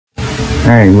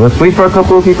Alright, let's wait for a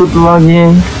couple of people to log in. You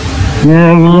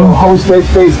know what I mean? Host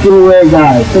Space giveaway,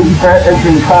 guys. Thank you for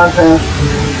entering the contest.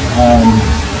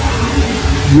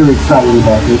 Really excited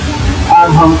about this.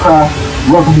 I'm Humcraft.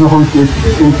 Welcome to the Host Space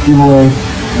giveaway.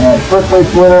 First place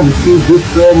winner receives this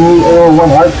brand new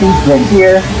AR1 art piece right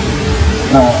here.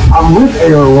 I'm with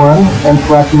AR1 and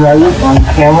Flashy Riders on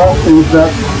camera. See what's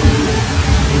up?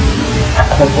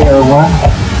 That's AR1.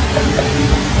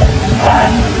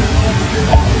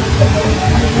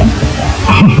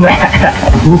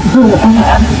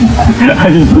 I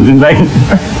just was invited.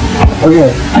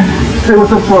 Okay. Say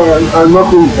what's up for our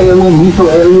local alien, lethal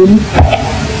alien.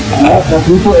 Yeah, that's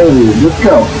lethal alien. Let's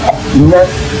go.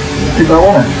 Next, pick our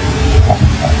winner.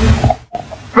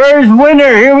 First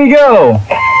winner, here we go.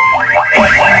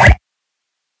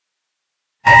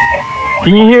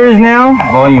 Can you hear us now?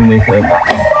 Volume, they said.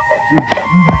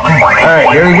 Alright,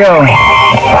 here we go.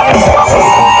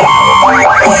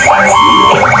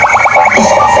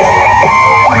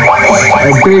 A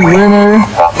big winner.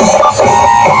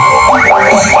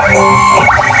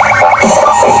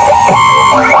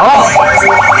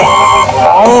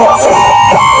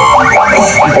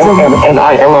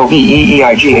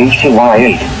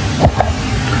 MNILOVEEIGH2Y8.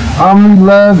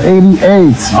 OmniLove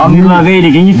 88. OmniLove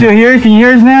 80. Can you still hear us? Can you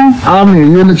hear us now?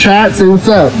 Omni, you in the chat? Say what's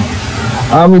up.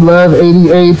 OmniLove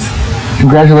 88.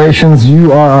 Congratulations,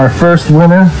 you are our first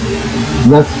winner.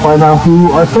 Let's find out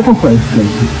who our second place is.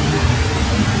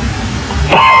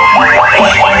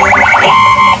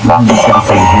 I'm just gonna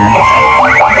say here.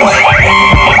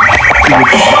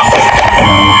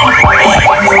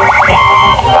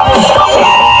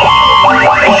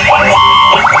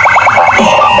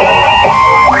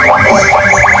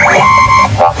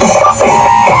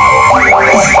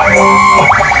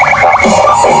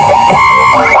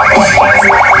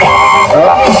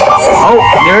 Oh,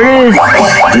 there it is.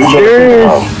 There it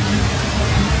is.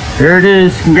 There it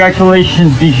is.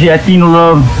 Congratulations, DJ Athena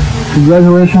Love.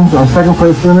 Congratulations, our second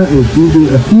place winner is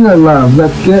DJ Athena Love.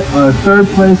 Let's get our third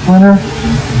place winner.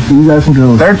 So you guys can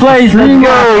go. Third place, let's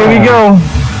go. Here we go.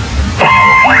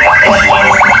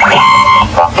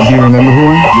 Do you remember who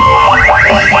won?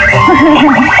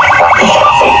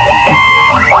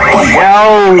 Yo.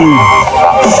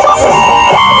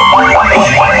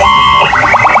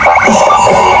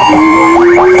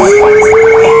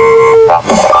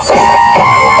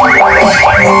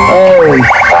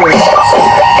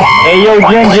 Ayo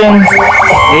Genjin.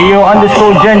 Ayo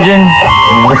underscore Genjin.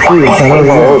 Let's see.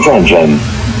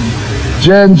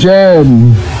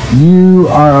 Jen, you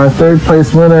are our third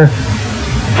place winner.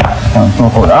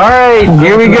 Alright,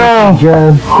 here we go.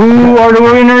 Jen. Who are the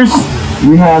winners?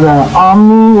 We had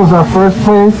Omni was our first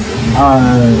place.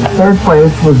 Third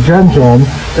place was Jen.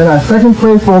 Then our second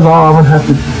place was, I'm gonna have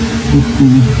to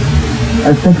see.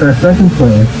 I think our second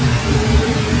place.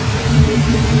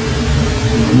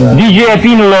 DJ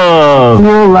Athena Love.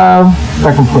 Athena Love,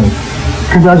 second place.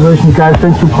 Congratulations, guys.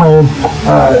 Thanks for playing.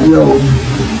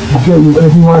 Jay,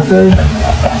 anything you want to say?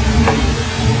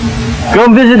 Go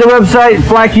visit the website,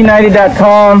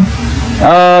 FlackUnited.com,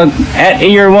 at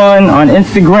AR1 on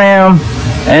Instagram,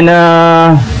 and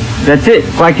that's it,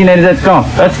 FlackUnited.com.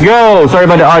 Let's go. Sorry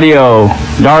about the audio.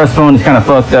 Dara's phone is kind of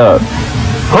fucked up.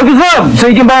 Hook us up so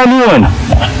you can buy a new one.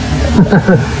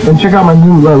 And check out my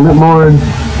new Lit Lord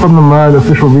from the Mud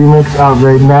official remix out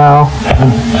right now.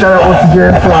 And shout out once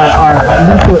again to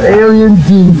our little alien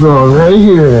diesel right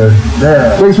here.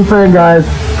 There. Thanks for playing, guys.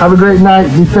 Have a great night.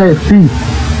 Be safe. Peace.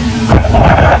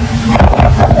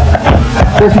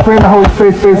 Thanks for playing the whole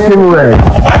Space giveaway.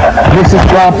 This is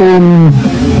dropping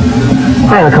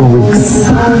in a couple weeks.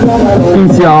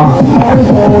 Peace, y'all.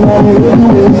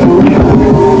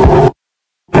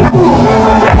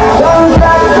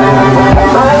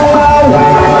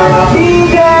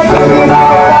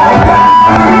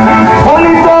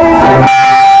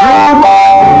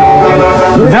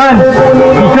 Done.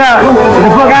 Peace out. Get the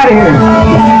fuck out of here.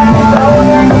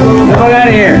 Get the fuck out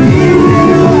of here.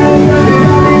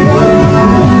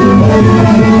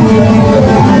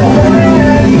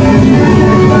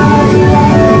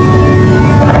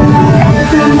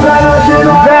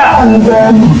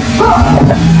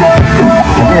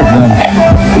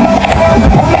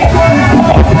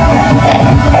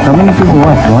 How many people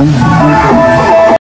watch? One?